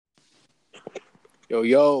Yo,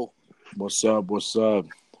 yo. What's up? What's up?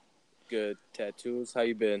 Good. Tattoos, how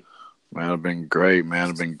you been? Man, I've been great, man.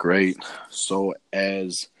 I've been great. So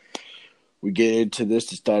as we get into this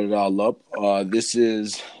to start it all up, this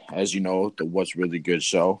is, as you know, the What's Really Good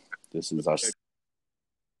show. This is us,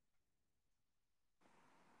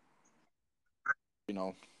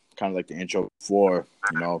 kind of like the intro before.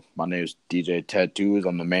 My name is DJ Tattoos.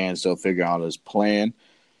 I'm the man still figuring out his plan.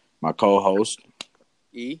 My co-host.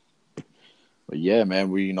 E? But yeah,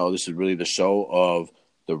 man, this is really the show of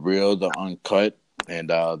the real, the uncut, and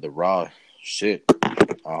the raw shit.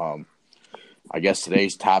 I guess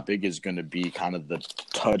today's topic is going to be kind of the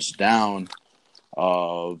touchdown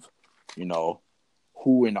of,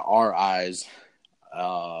 who in our eyes,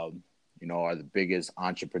 are the biggest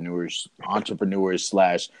entrepreneurs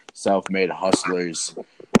slash self-made hustlers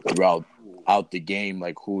throughout out the game,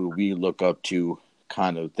 like who we look up to,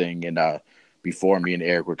 kind of thing. And before, me and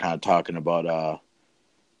Eric were kind of talking about,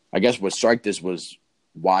 I guess what struck this was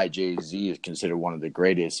why Jay-Z is considered one of the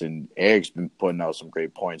greatest, and Eric's been putting out some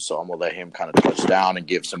great points, so I'm gonna let him kind of touch down and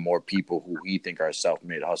give some more people who he think are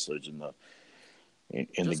self-made hustlers in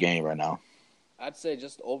the game right now. I'd say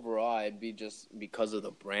just overall, it'd be just because of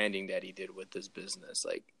the branding that he did with his business.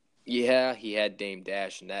 Like, yeah, he had Dame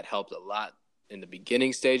Dash, and that helped a lot in the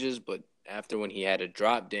beginning stages, but after when he had to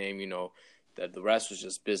drop Dame, that the rest was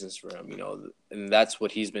just business for him, and that's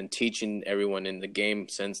what he's been teaching everyone in the game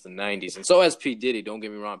since the 90s. And so has P. Diddy. Don't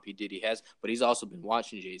get me wrong, P. Diddy has, but he's also been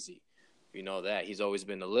watching Jay-Z. You know that. He's always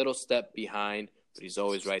been a little step behind, but he's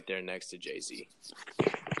always right there next to Jay-Z.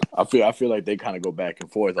 I feel like they kind of go back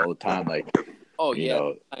and forth all the time. Like,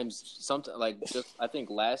 sometimes I think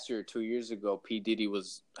last year or 2 years ago, P. Diddy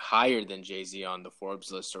was higher than Jay-Z on the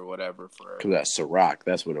Forbes list or whatever. Because that's Ciroc.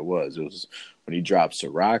 That's what it was. It was when he dropped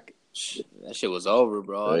Ciroc. That shit was over,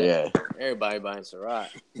 bro. Oh, yeah. Everybody buying Ciroc.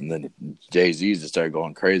 And then Jay-Z just started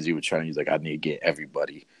going crazy with he's like, I need to get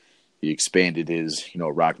everybody. He expanded his,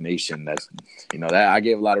 Rock Nation. That's, that I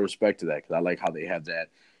gave a lot of respect to that because I like how they have that,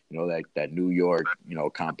 that New York,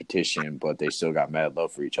 competition, but they still got mad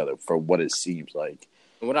love for each other for what it seems like.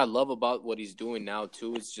 And what I love about what he's doing now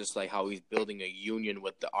too is just like how he's building a union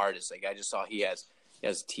with the artists. Like I just saw he has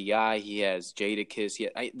T.I., he has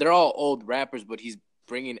Jadakiss. They're all old rappers, but he's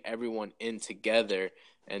bringing everyone in together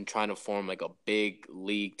and trying to form like a big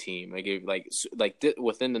league team.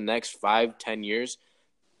 Within the next 5-10 years,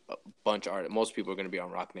 a bunch of artists, most people are going to be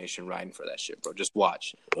on Rock Nation riding for that shit, bro. Just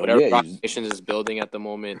watch. Whatever Rock Nation is building at the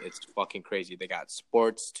moment, it's fucking crazy. They got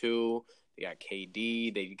sports too. They got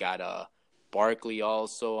KD. They got Barkley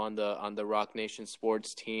also on the Rock Nation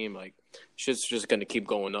sports team. Like, shit's just going to keep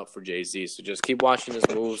going up for Jay-Z. So just keep watching his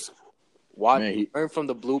moves. Learn from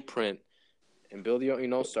the blueprint. And build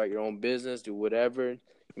your, start your own business, do whatever. You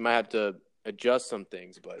might have to adjust some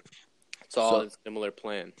things, but it's all a similar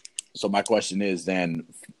plan. So my question is then,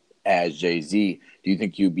 as Jay-Z, do you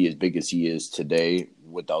think you'd be as big as he is today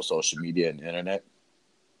without social media and internet?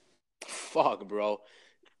 Fuck, bro.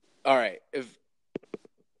 All right.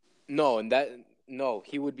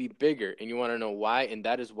 He would be bigger. And you want to know why? And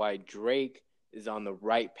that is why Drake is on the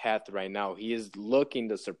right path right now. He is looking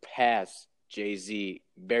to surpass Jay-Z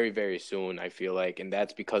very, very soon, I feel like, and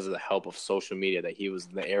that's because of the help of social media, that he was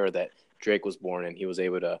in the era that Drake was born in. He was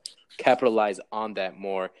able to capitalize on that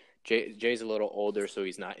more. Jay's a little older, so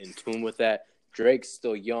he's not in tune with that. Drake's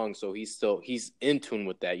still young, so he's in tune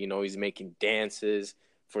with that. He's making dances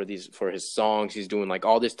for his songs. He's doing like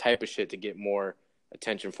all this type of shit to get more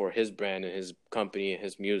attention for his brand and his company and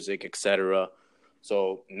his music, etc.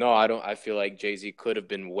 So no, I feel like Jay-Z could have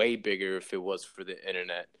been way bigger if it was for the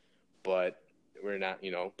internet. But we're not,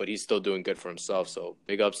 but he's still doing good for himself. So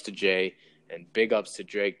big ups to Jay and big ups to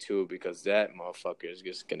Drake too, because that motherfucker is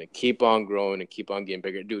just going to keep on growing and keep on getting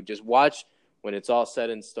bigger. Dude, just watch when it's all set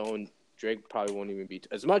in stone. Drake probably won't even be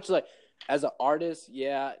as much like as an artist.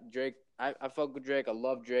 Yeah, Drake, I fuck with Drake. I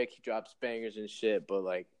love Drake. He drops bangers and shit, but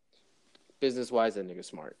like business wise, that nigga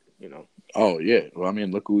smart, Oh, yeah. Well, I mean,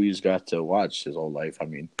 look who he's got to watch his whole life. I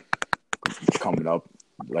mean, coming up,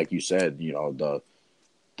 like you said,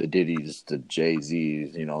 the Diddy's, the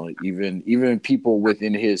Jay-Z's, even people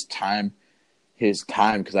within his time,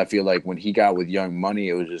 because I feel like when he got with Young Money,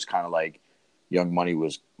 it was just kind of like Young Money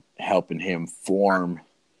was helping him form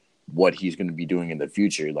what he's going to be doing in the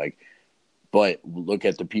future. Like, but look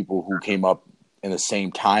at the people who came up in the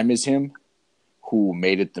same time as him, who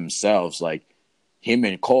made it themselves. Like, him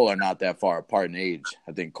and Cole are not that far apart in age.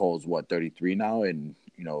 I think Cole's 33 now, and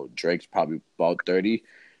Drake's probably about 30.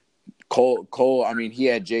 Cole, I mean, he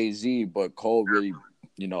had Jay-Z, but Cole really,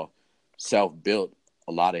 self-built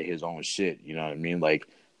a lot of his own shit. You know what I mean? Like,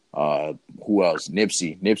 Who else?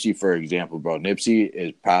 Nipsey, for example, bro. Nipsey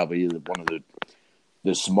is probably one of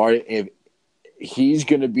the smartest. If he's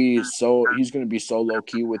gonna be so low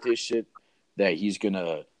key with his shit that he's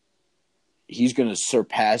gonna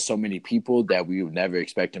surpass so many people that we would never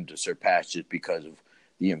expect him to surpass just because of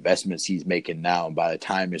the investments he's making now. And by the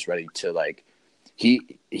time it's ready to like,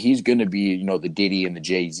 he's gonna be, you know, the Diddy and the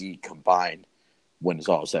Jay-Z combined when it's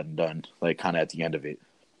all said and done. Like kind of at the end of it.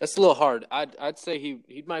 That's a little hard. I'd say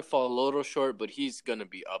he might fall a little short, but he's gonna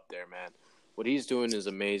be up there, man. What he's doing is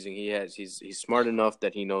amazing. He's smart enough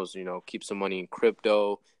that he knows, you know, keep some money in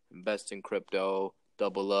crypto, invest in crypto,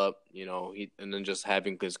 double up, you know, and then just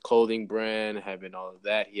having his clothing brand, having all of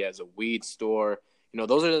that. He has a weed store. You know,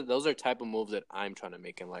 those are type of moves that I'm trying to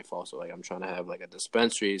make in life also. Like I'm trying to have like a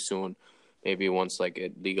dispensary soon, maybe once like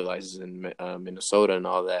it legalizes in Minnesota and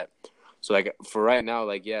all that. So like for right now,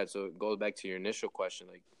 like yeah, so it goes back to your initial question,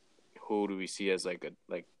 like who do we see as like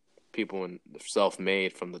people in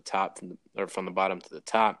self-made from the top from the bottom to the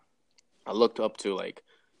top? I looked up to like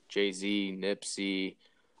Jay-Z, Nipsey,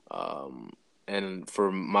 and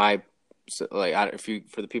for my like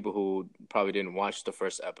for the people who probably didn't watch the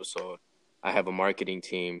first episode, I have a marketing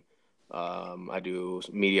team. I do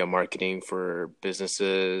media marketing for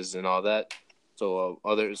businesses and all that. So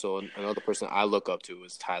another person I look up to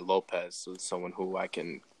is Ty Lopez. So someone who I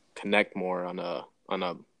can connect more on a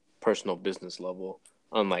personal business level,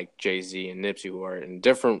 unlike Jay-Z and Nipsey, who are in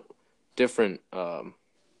different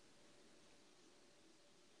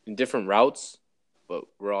in different routes, but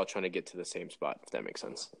we're all trying to get to the same spot. If that makes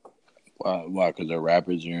sense. Why? Because they're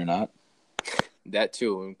rappers and you're not. That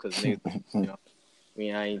too, because you know, I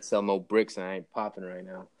mean, I ain't sell no bricks and I ain't popping right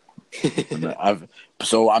now.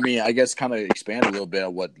 I guess kind of expand a little bit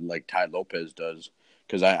on what like Ty Lopez does,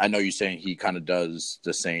 because I know you're saying he kind of does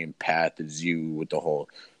the same path as you with the whole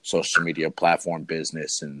social media platform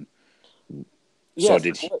business, and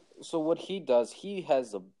so what he does, he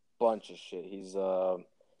has a bunch of shit. He's a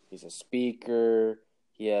speaker.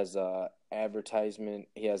 He has a advertisement.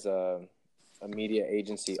 He has a media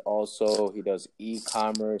agency also. He does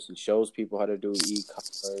e-commerce. He shows people how to do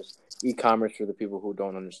e-commerce. E-commerce, for the people who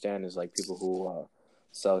don't understand, is like people who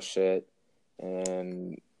sell shit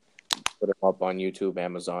and put them up on YouTube,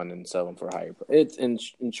 Amazon, and sell them for higher. It's in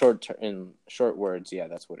short words, yeah,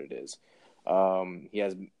 that's what it is. He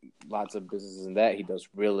has lots of businesses in that. He does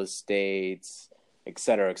real estate, et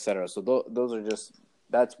cetera, et cetera. So those are just,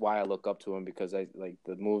 that's why I look up to him, because I like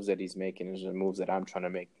the moves that he's making is the moves that I'm trying to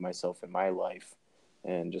make myself in my life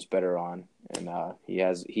and just better on. And he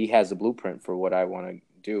has a blueprint for what I want to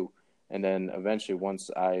do. And then eventually,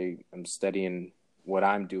 once I am studying what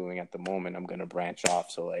I'm doing at the moment, I'm gonna branch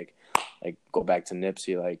off. So like go back to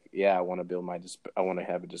Nipsey. Like, yeah, I want to build I want to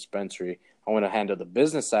have a dispensary. I want to handle the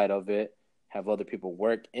business side of it. Have other people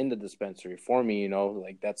work in the dispensary for me. You know,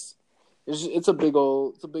 like it's a big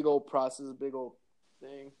old process, a big old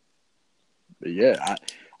thing. But yeah,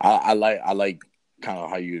 I like kind of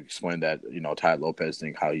how you explained that, you know, Ty Lopez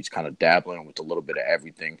thing, how he's kind of dabbling with a little bit of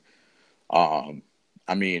everything. I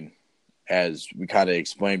mean, as we kind of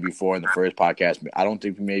explained before in the first podcast, I don't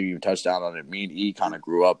think we maybe even touched down on it. Me and E kind of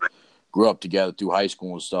grew up together through high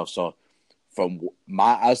school and stuff. So from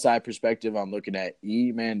my outside perspective, I'm looking at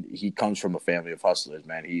E, man, he comes from a family of hustlers,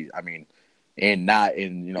 man. And not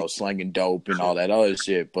in, you know, slinging dope and all that other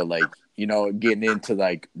shit, but like, you know, getting into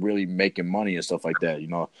like really making money and stuff like that. You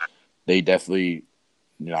know, they definitely,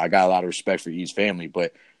 you know, I got a lot of respect for E's family,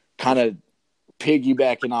 but kind of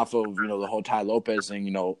piggybacking off of, you know, the whole Ty Lopez thing,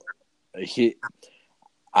 you know,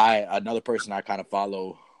 another person I kind of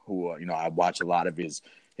follow who, you know, I watch a lot of his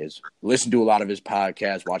listen to a lot of his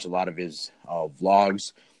podcasts, watch a lot of his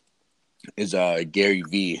vlogs, is Gary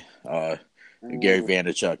V, Gary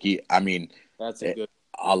Vaynerchuk. That's a good.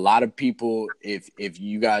 A lot of people, if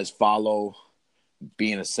you guys follow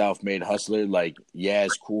being a self-made hustler, like, yeah,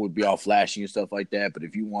 it's cool to be all flashy and stuff like that, but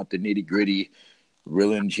if you want the nitty-gritty,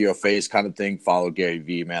 real into your face kind of thing, follow Gary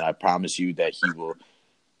V, man. I promise you that he will.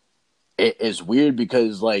 It's weird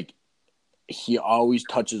because, like, he always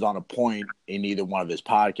touches on a point in either one of his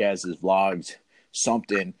podcasts, his vlogs,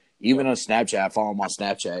 something. Even on Snapchat, I follow him on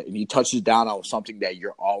Snapchat, and he touches down on something that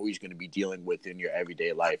you're always going to be dealing with in your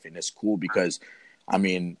everyday life. And it's cool because, I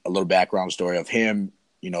mean, a little background story of him,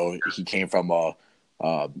 you know, he came from a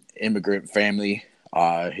immigrant family.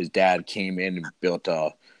 His dad came in and built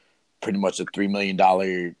pretty much a $3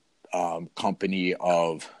 million company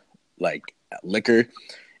of, like, liquor.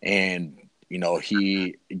 And, you know,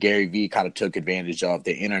 Gary V kind of took advantage of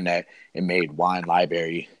the internet and made Wine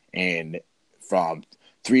Library. And from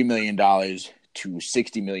 $3 million to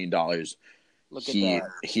 $60 million,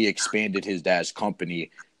 he expanded his dad's company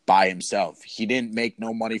by himself. He didn't make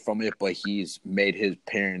no money from it, but he's made his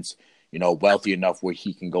parents, wealthy enough where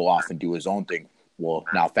he can go off and do his own thing. Well,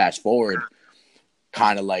 now fast forward,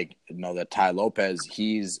 kind of like that Tai Lopez,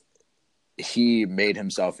 he made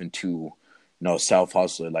himself into self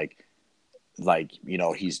hustler,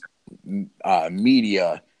 he's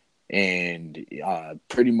media, and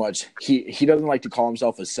pretty much he doesn't like to call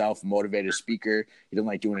himself a self-motivated speaker. He doesn't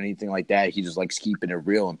like doing anything like that. He just likes keeping it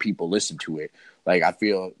real and people listen to it. Like, I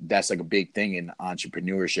feel that's like a big thing in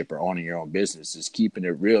entrepreneurship or owning your own business, is keeping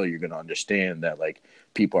it real. You're going to understand that, like,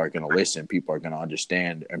 people are going to listen, people are going to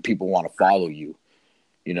understand, and people want to follow you.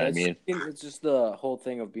 You know what I mean? It's just the whole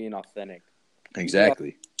thing of being authentic.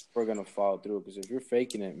 Exactly. We're going to follow through, because if you're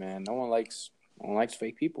faking it, man, no one likes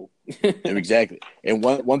fake people. Exactly. And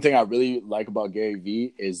one thing I really like about Gary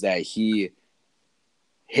Vee is that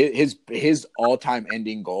his all-time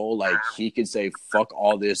ending goal, like, he could say fuck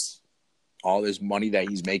all this money that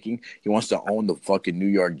he's making. He wants to own the fucking New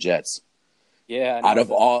York Jets. Yeah, out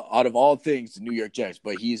of all things, the New York Jets.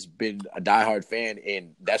 But he's been a diehard fan,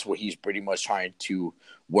 and that's what he's pretty much trying to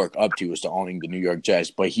work up to, is to owning the New York Jets.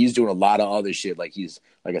 But he's doing a lot of other shit. Like,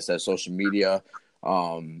 like I said, social media.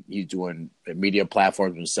 He's doing media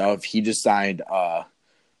platforms himself. He just signed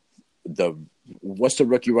what's the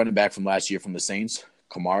rookie running back from last year from the Saints?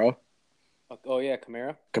 Kamara. Oh yeah,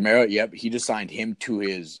 Kamara. Kamara. Yep, he just signed him to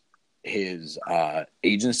his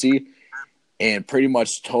agency, and pretty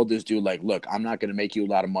much told this dude, like, look, I'm not going to make you a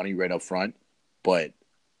lot of money right up front, but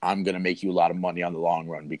I'm going to make you a lot of money on the long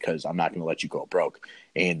run, because I'm not going to let you go broke.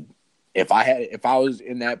 And if I was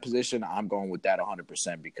in that position, I'm going with that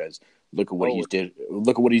 100%, because look at what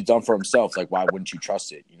look at what he's done for himself. Like, why wouldn't you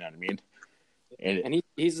trust it? You know what I mean? And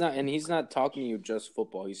he's not talking to you just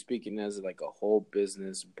football. He's speaking as like a whole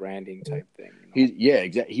business branding type thing.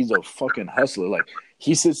 Exactly. He's a fucking hustler. Like,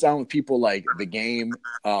 he sits down with people like The Game.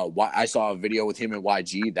 I saw a video with him and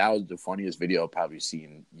YG. That was the funniest video I've probably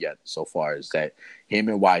seen yet so far. Is that him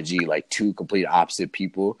and YG, like, two complete opposite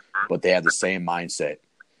people, but they have the same mindset.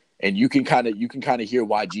 And you can kind of hear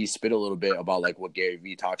YG spit a little bit about, like, what Gary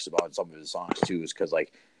Vee talks about in some of his songs too. Is because,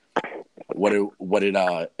 like, what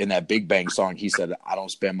it in that Big Bang song, he said, I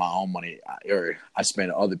don't spend my own money, or I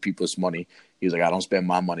spend other people's money. He was like, I don't spend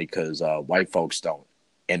my money because white folks don't.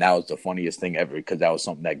 And that was the funniest thing ever, because that was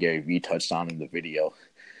something that Gary Vee touched on in the video.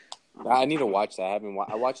 I need to watch that.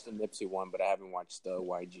 I watched the Nipsey one, but I haven't watched the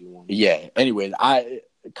YG one. Yeah. Anyways, I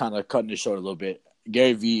kind of cutting it short a little bit.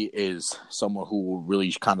 Gary Vee is someone who will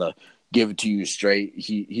really kind of give it to you straight.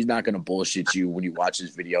 He's not going to bullshit you when you watch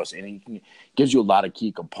his videos, and he gives you a lot of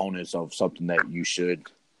key components of something that you should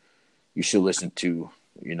listen to.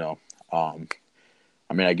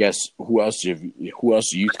 I mean, I guess who else do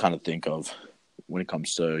you kind of think of when it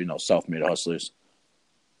comes to self-made hustlers?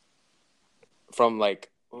 From,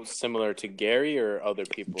 like, similar to Gary or other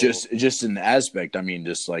people? Just in the aspect. I mean,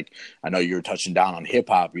 just like, I know you were touching down on hip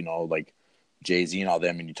hop, like Jay-Z and all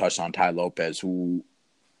them, and you touched on Tai Lopez, who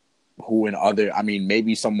in other, I mean,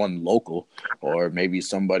 maybe someone local, or maybe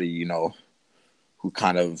somebody,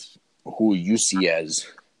 who you see as,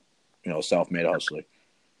 self-made hustler.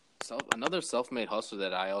 Another self-made hustler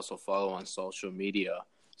that I also follow on social media,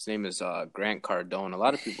 his name is Grant Cardone. A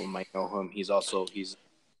lot of people might know him. He's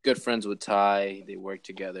good friends with Ty. They work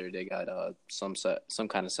together. They got some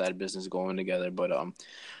kind of side business going together. But a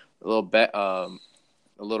little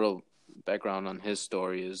background on his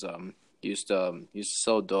story is he used to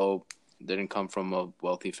sell dope. Didn't come from a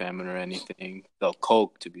wealthy family or anything. Sell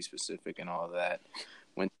coke, to be specific, and all of that.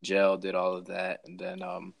 Went to jail, did all of that, and then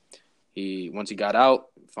once he got out,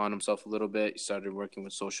 found himself a little bit. He started working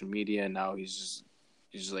with social media, and now he's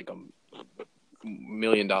just like a $1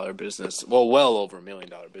 million business. Well over $1 million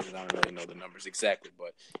business. I don't really know the numbers exactly,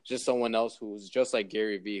 but just someone else who's just like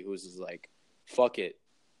Gary Vee, who's just like, fuck it,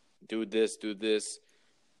 do this,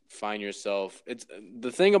 find yourself. It's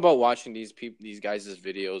the thing about watching these guys'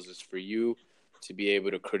 videos is for you to be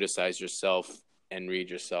able to criticize yourself and read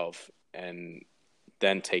yourself, and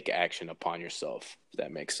then take action upon yourself. If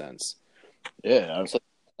that makes sense. Yeah. So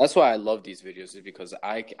that's why I love these videos, is because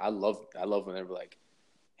I love when they're like,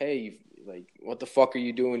 hey, like, what the fuck are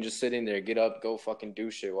you doing just sitting there? Get up, go fucking do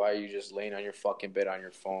shit. Why are you just laying on your fucking bed on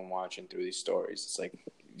your phone watching through these stories? It's like,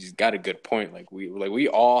 he's got a good point. Like, we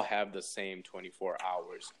all have the same 24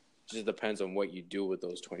 hours. It just depends on what you do with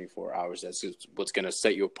those 24 hours. That's just what's going to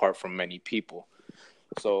set you apart from many people.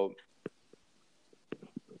 So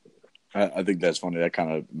I think that's funny. That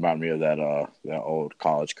kind of reminded me of that old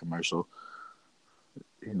college commercial.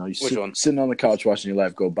 You Which one? Sitting on the couch watching your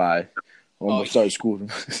life go by. I'm gonna start school.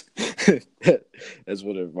 That's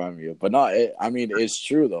what it reminded me of. But no, I mean, it's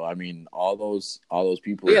true though. I mean, all those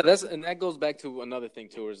people. Yeah, that goes back to another thing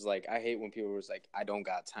too. Is like I hate when people was like, "I don't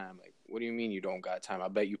got time." Like, what do you mean you don't got time? I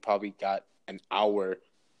bet you probably got an hour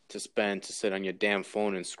to spend to sit on your damn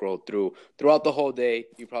phone and scroll throughout the whole day.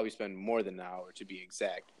 You probably spend more than an hour to be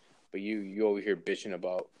exact. But you over here bitching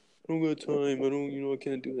about, "I don't got time. I don't, I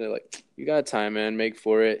can't do that." Like, you got time, man. Make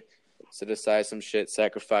for it. Set aside some shit.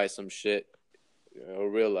 Sacrifice some shit.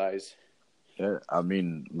 Realize. Yeah, I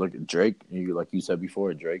mean, look at Drake. Like you said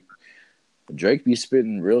before, Drake be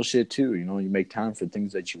spitting real shit too. You make time for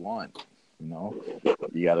things that you want.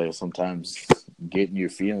 You gotta sometimes get in your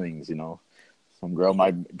feelings. Some girl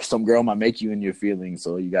might make you in your feelings,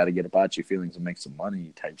 so you gotta get about your feelings and make some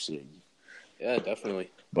money type shit. Yeah,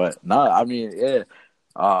 definitely. But no, I mean, yeah.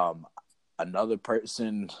 Another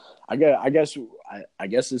person. I guess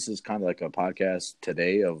this is kind of like a podcast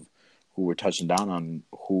today of who we're touching down on.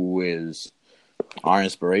 Who is our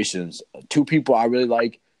inspirations? Two people I really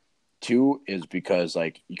like. Two is because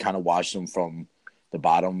like you kind of watch them from the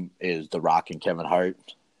bottom is The Rock and Kevin Hart.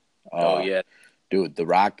 Oh yeah, dude, The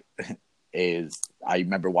Rock is. I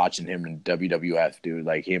remember watching him in WWF, dude.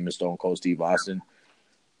 Like him and Stone Cold Steve Austin.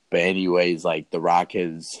 But anyways, like The Rock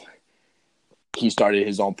he started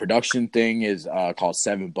his own production thing is called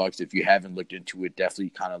 $7. If you haven't looked into it, definitely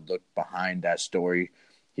kind of look behind that story.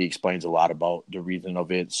 He explains a lot about the reason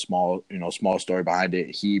of it. Small story behind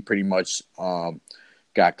it. He pretty much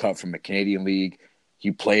got cut from the Canadian League.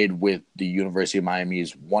 He played with the University of Miami,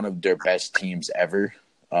 is one of their best teams ever.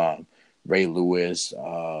 Ray Lewis,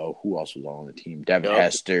 who else was on the team? Devin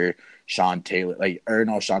Hester, Sean Taylor.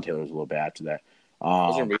 Sean Taylor was a little bit after that.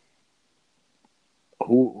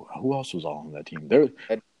 Who else was all on that team? There,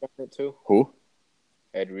 Ed too. Who?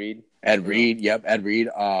 Ed Reed. Ed Reed. Yep, Ed Reed.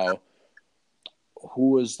 Who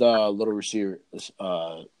was the little receiver?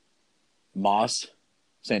 Moss,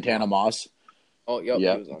 Santana Moss. Oh, yep.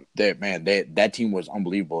 Yeah, he was on. That team was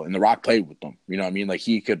unbelievable, and The Rock played with them. You know what I mean? Like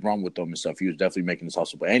he could run with them and stuff. He was definitely making this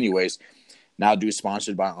hustle. But anyways, now dude's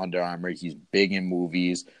sponsored by Under Armour. He's big in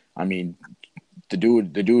movies. I mean, the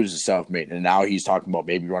dude is self-made, and now he's talking about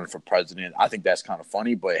maybe running for president. I think that's kind of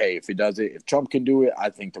funny, but hey, if Trump can do it, I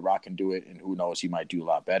think The Rock can do it, and who knows, he might do a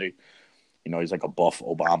lot better. He's like a buff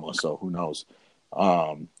Obama, so who knows?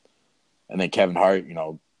 And then Kevin Hart,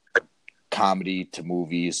 comedy to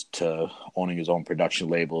movies to owning his own production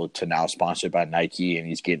label to now sponsored by Nike, and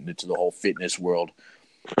he's getting into the whole fitness world.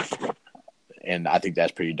 And I think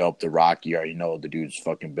that's pretty dope. The Rock, you already know the dude's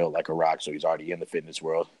fucking built like a rock, so he's already in the fitness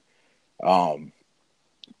world.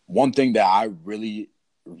 One thing that I really,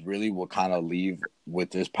 really will kind of leave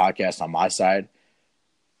with this podcast on my side,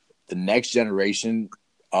 the next generation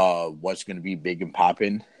of what's going to be big and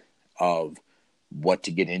popping, of what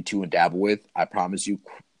to get into and dabble with, I promise you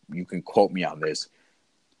can quote me on this,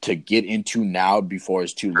 to get into now before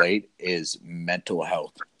it's too late is mental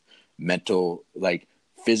health.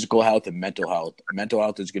 Physical health and mental health. Mental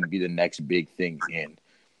health is going to be the next big thing in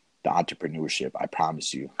the entrepreneurship. I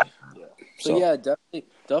promise you. Yeah. So yeah,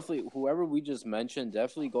 definitely. Whoever we just mentioned,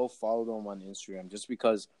 definitely go follow them on Instagram. Just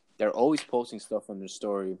because they're always posting stuff on their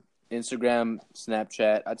story. Instagram,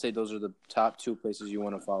 Snapchat. I'd say those are the top two places you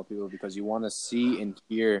want to follow people because you want to see and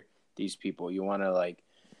hear these people. You want to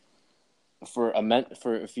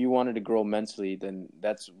if you wanted to grow mentally, then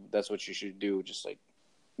that's what you should do. Just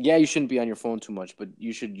you shouldn't be on your phone too much, but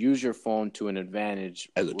you should use your phone to an advantage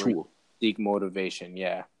as a tool. Seek motivation.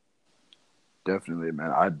 Yeah. Definitely,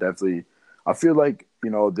 man. I feel like,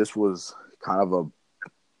 this was kind of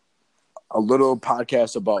a little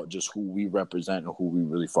podcast about just who we represent and who we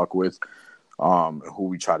really fuck with,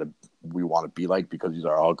 who we want to be like, because these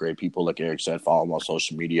are all great people. Like Eric said, follow them on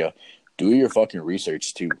social media. Do your fucking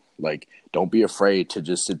research too. Don't be afraid to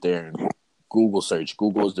just sit there and Google search.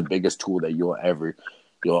 Google is the biggest tool that you'll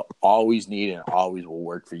always need and always will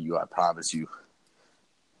work for you. I promise you.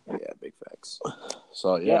 Yeah, big facts.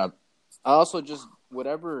 So yeah. I also just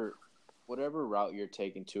whatever route you're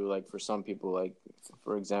taking to, for some people,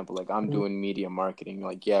 for example, I'm doing media marketing,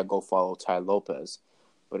 go follow Tai Lopez.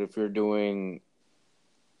 But if you're doing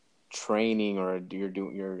training or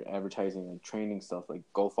you're advertising training stuff,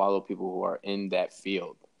 go follow people who are in that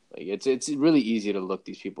field. It's really easy to look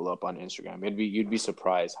these people up on Instagram. You'd be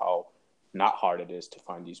surprised how not hard it is to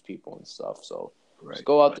find these people and stuff. So just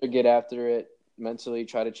go out there, get after it. Mentally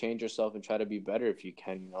try to change yourself and try to be better if you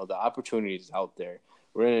can. The opportunity is out there.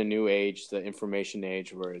 We're in a new age, the information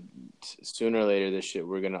age, where sooner or later this shit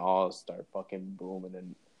we're gonna all start fucking booming.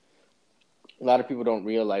 And a lot of people don't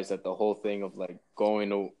realize that the whole thing of going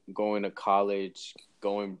to college,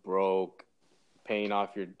 going broke, paying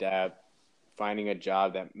off your debt, finding a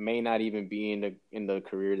job that may not even be in the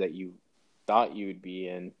career that you thought you would be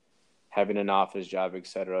in, having an office job,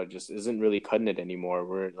 etc., just isn't really cutting it anymore.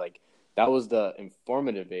 We're like that was the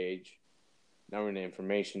informative age. Now we're in the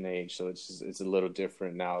information age, so it's a little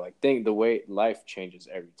different now. Like think the way life changes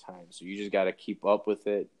every time, so you just got to keep up with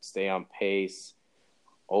it, stay on pace,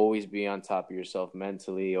 always be on top of yourself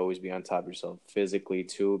mentally, always be on top of yourself physically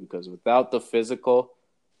too, because without the physical,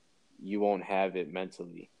 you won't have it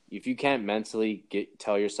mentally. If you can't mentally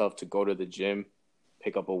tell yourself to go to the gym,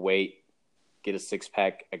 pick up a weight, get a six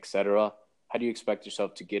pack, etc., how do you expect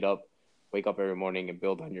yourself to get up, wake up every morning and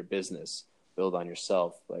build on your business, build on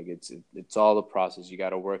yourself? Like it's all the process. You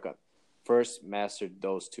got to work on. First, master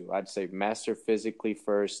those two. I'd say master physically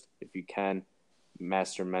first, if you can,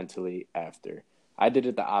 master mentally after. I did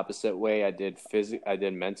it the opposite way. I did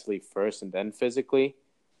mentally first and then physically.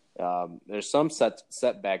 There's some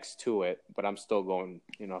setbacks to it, but I'm still going.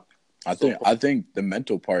 I think the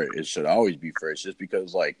mental part should always be first, just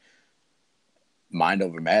because like mind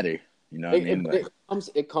over matter. You know what I mean? Like,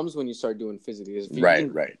 it comes when you start doing physically.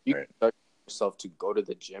 Right. You start yourself to go to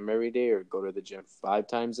the gym every day, or go to the gym 5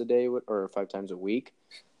 times a day, or 5 times a week.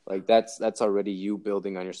 Like that's already you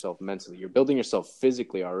building on yourself mentally. You're building yourself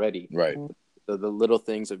physically already. Right. The little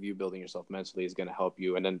things of you building yourself mentally is going to help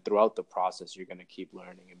you, and then throughout the process, you're going to keep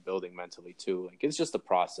learning and building mentally too. Like it's just a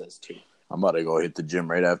process too. I'm about to go hit the gym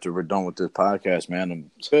right after we're done with this podcast, man.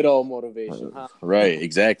 Good old motivation, huh? Right,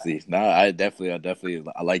 exactly. No, I definitely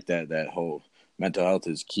I like that whole mental health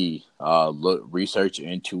is key. Look, research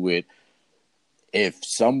into it. If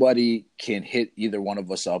somebody can hit either one of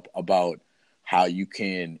us up about how you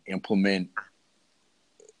can implement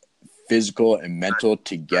physical and mental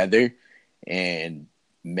together and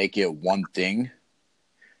make it one thing,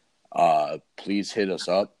 please hit us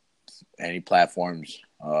up. Any platforms,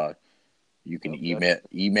 you can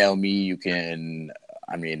email me. You can,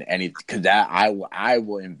 because I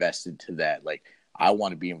will invest into that. Like I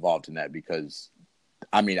want to be involved in that because,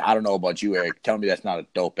 I don't know about you, Eric. Tell me that's not a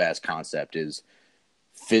dope ass concept. Is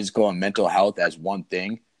physical and mental health as one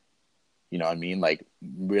thing. You know what I mean? Like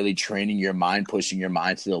really training your mind, pushing your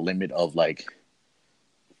mind to the limit of like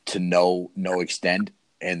to no extent,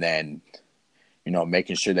 and then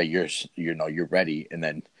making sure that you're ready, and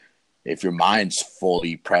then if your mind's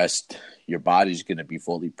fully pressed, your body's gonna be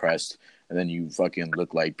fully pressed, and then you fucking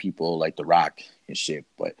look like people like The Rock and shit.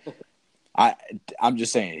 But I'm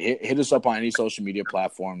just saying, hit us up on any social media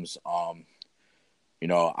platforms. I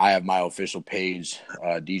have my official page,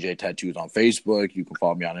 DJ Tattoos on Facebook. You can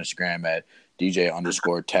follow me on Instagram at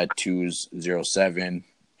DJ_tattoos07,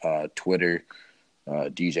 Twitter,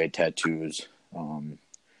 DJ Tattoos.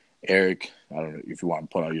 Eric, I don't know if you want to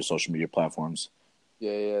put out your social media platforms.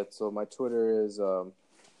 Yeah. So my Twitter is give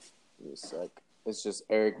me a sec. It's just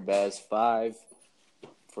Eric Baz 5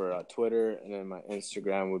 for Twitter, and then my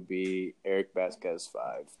Instagram would be Eric Vasquez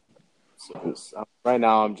 5. So right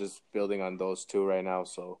now I'm just building on those two right now.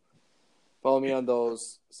 So follow me on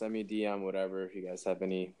those. Send me a DM, whatever. If you guys have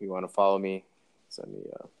any, you want to follow me,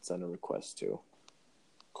 send a request too.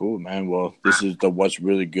 Cool, man. Well, this is the What's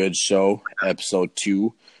Really Good show, episode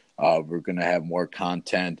 2. We're gonna have more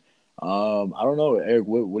content. I don't know, Eric.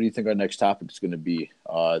 What do you think our next topic is going to be?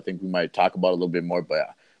 I think we might talk about it a little bit more,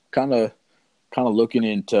 but kind of looking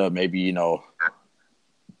into maybe the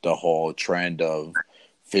whole trend of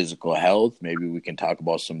physical health. Maybe we can talk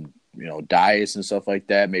about some diets and stuff like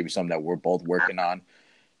that. Maybe something that we're both working on,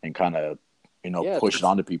 and kind of push it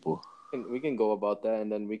on to people. We can go about that,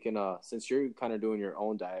 and then we can since you're kind of doing your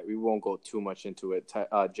own diet, we won't go too much into it.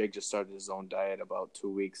 Jake just started his own diet about 2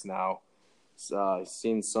 weeks now.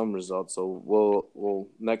 Seen some results, so we'll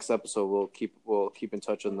next episode we'll keep in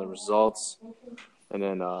touch on the results, and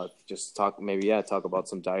then just talk about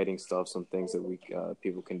some dieting stuff, some things that we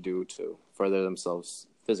people can do to further themselves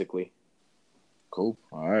physically. Cool.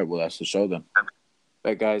 All right. Well, that's the show then. All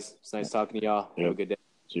right, guys. It's nice talking to y'all. Yep. Have a good day.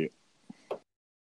 See you.